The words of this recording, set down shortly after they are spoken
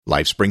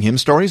Life Spring Hymn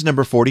Stories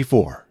number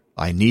 44,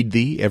 I Need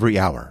Thee Every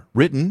Hour,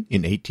 written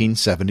in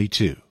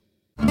 1872.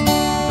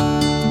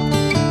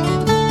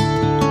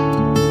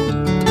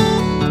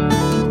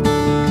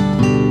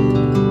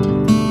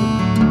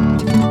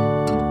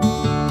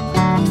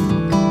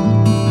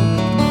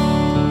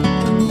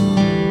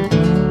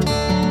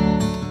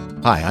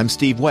 Hi, I'm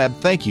Steve Webb.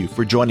 Thank you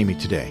for joining me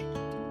today.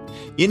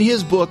 In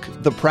his book,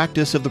 The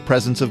Practice of the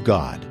Presence of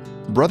God,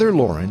 Brother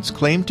Lawrence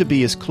claimed to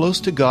be as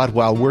close to God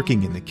while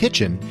working in the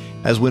kitchen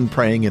as when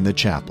praying in the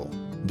chapel.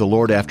 The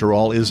Lord, after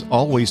all, is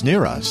always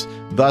near us.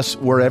 Thus,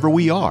 wherever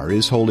we are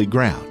is holy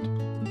ground.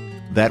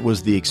 That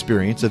was the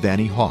experience of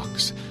Annie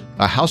Hawks,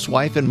 a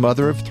housewife and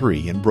mother of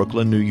 3 in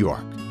Brooklyn, New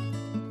York.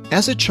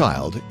 As a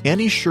child,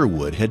 Annie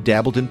Sherwood had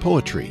dabbled in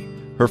poetry,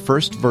 her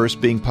first verse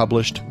being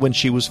published when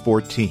she was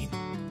 14.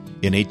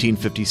 In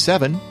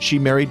 1857, she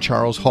married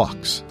Charles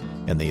Hawks,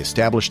 and they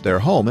established their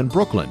home in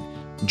Brooklyn,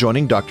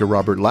 joining Dr.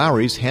 Robert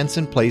Lowry's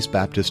Hanson Place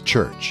Baptist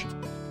Church.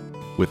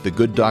 With the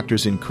good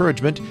doctor's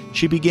encouragement,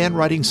 she began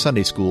writing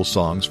Sunday school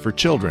songs for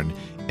children,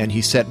 and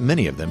he set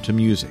many of them to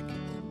music.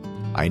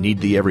 I Need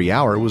Thee Every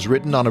Hour was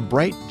written on a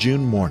bright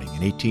June morning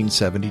in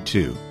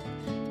 1872.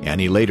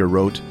 Annie later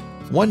wrote,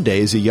 "One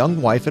day as a young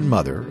wife and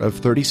mother of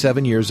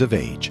 37 years of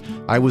age,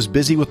 I was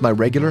busy with my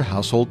regular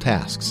household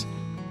tasks.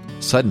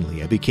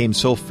 Suddenly, I became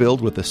so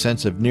filled with a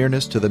sense of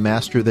nearness to the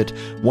Master that,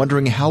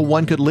 wondering how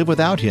one could live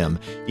without him,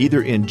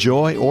 either in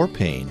joy or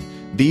pain,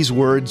 these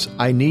words,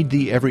 'I need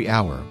thee every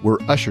hour,'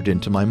 were ushered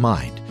into my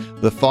mind,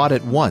 the thought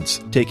at once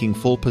taking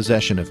full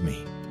possession of me."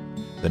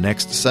 The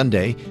next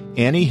Sunday,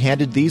 Annie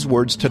handed these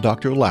words to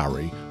Dr.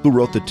 Lowry, who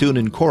wrote the tune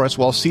and chorus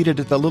while seated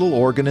at the little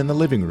organ in the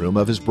living room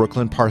of his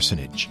Brooklyn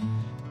parsonage.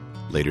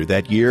 Later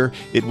that year,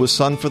 it was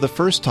sung for the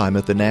first time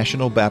at the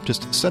National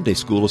Baptist Sunday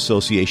School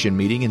Association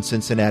meeting in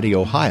Cincinnati,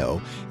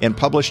 Ohio, and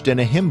published in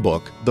a hymn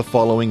book the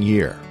following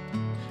year.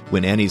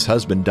 When Annie's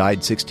husband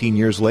died 16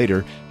 years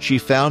later, she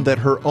found that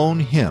her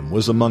own hymn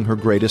was among her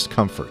greatest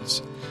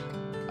comforts.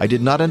 "I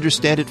did not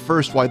understand at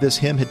first why this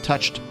hymn had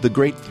touched the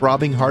great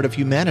throbbing heart of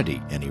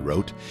humanity," Annie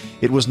wrote.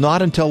 "It was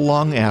not until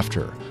long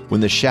after,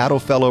 when the shadow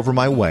fell over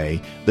my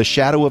way, the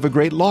shadow of a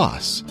great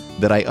loss,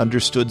 that I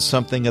understood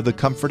something of the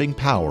comforting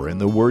power in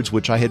the words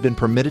which I had been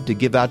permitted to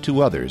give out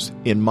to others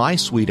in my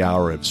sweet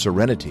hour of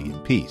serenity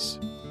and peace."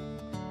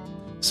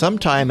 Some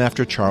time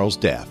after Charles'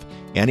 death,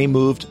 Annie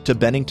moved to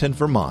Bennington,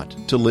 Vermont,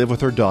 to live with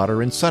her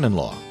daughter and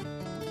son-in-law.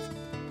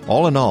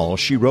 All in all,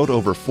 she wrote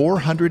over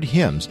 400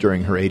 hymns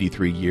during her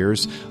 83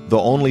 years,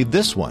 though only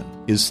this one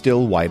is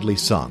still widely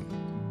sung.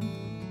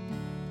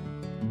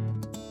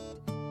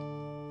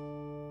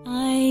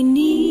 I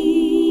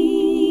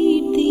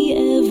need thee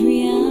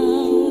every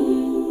hour,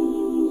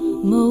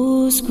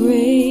 most gracious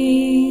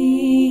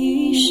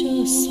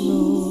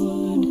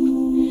Lord.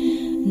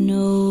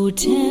 No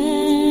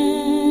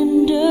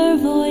tender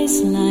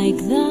voice like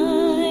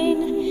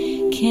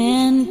thine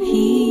can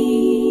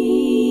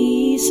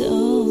peace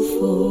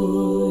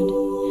afford.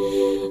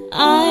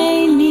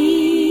 I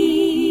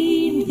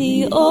need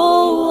thee,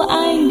 oh,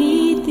 I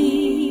need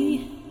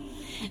thee.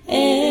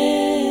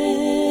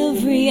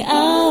 Every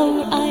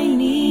hour I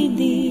need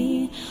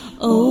thee.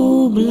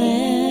 Oh,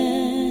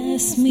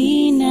 bless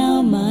me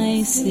now,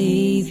 my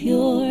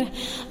Savior.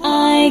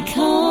 I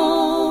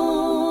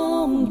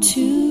come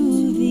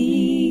to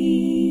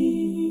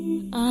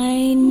thee.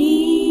 I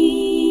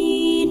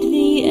need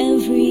thee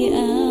every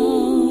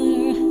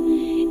hour,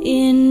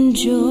 in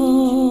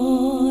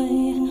joy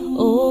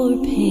or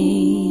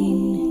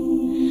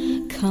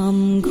pain.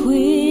 Come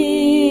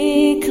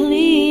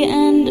quickly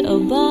and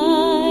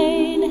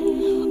abide,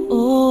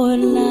 or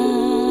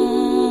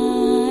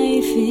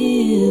life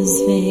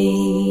is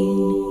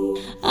vain.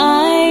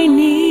 I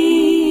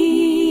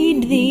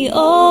need thee,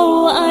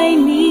 oh, I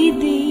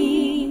need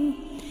thee.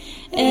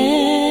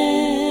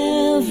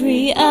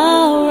 Every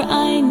hour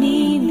I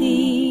need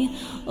thee.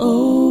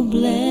 Oh,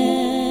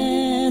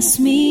 bless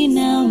me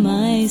now,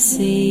 my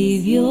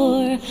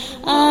Savior.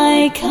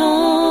 I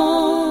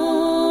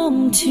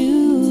come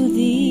to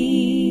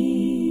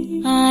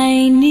thee.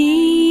 I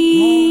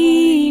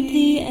need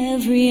thee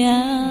every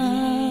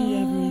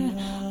hour,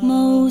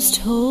 most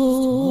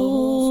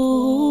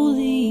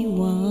holy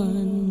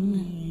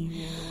one.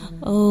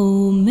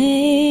 Oh,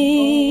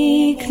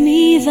 make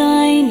me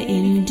thine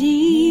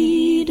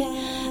indeed,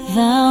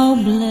 thou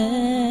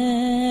blessed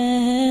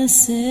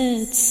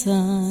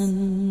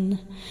Son.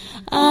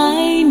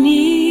 I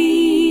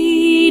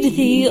need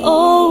thee,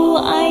 oh,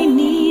 I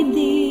need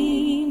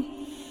thee.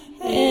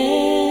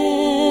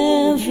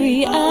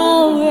 Every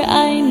hour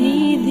I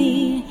need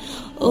thee.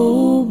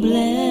 Oh,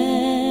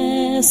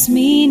 bless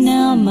me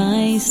now,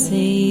 my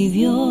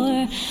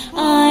Savior.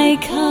 I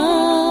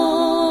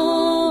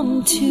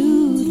come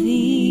to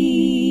thee.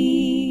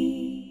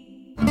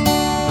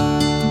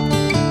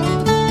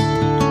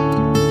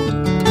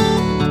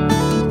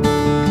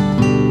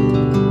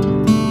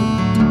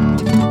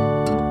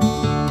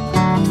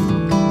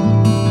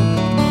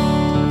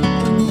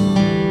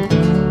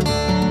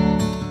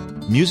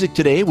 Music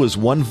today was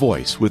One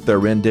Voice with their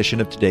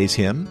rendition of today's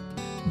hymn.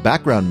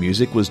 Background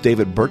music was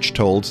David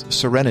Birchtold's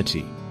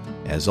Serenity.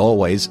 As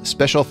always,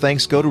 special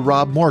thanks go to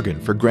Rob Morgan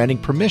for granting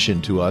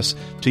permission to us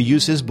to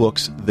use his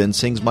books Then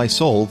Sings My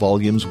Soul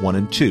Volumes 1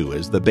 and 2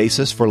 as the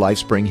basis for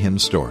LifeSpring Hymn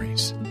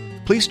Stories.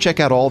 Please check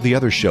out all the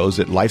other shows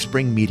at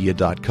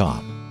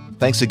lifespringmedia.com.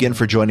 Thanks again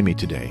for joining me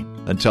today.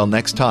 Until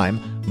next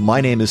time, my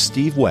name is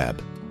Steve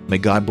Webb. May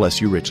God bless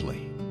you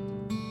richly.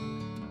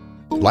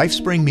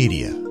 LifeSpring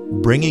Media,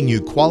 bringing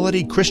you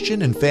quality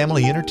Christian and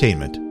family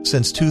entertainment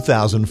since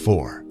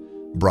 2004.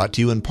 Brought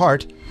to you in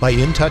part by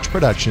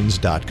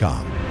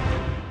InTouchProductions.com.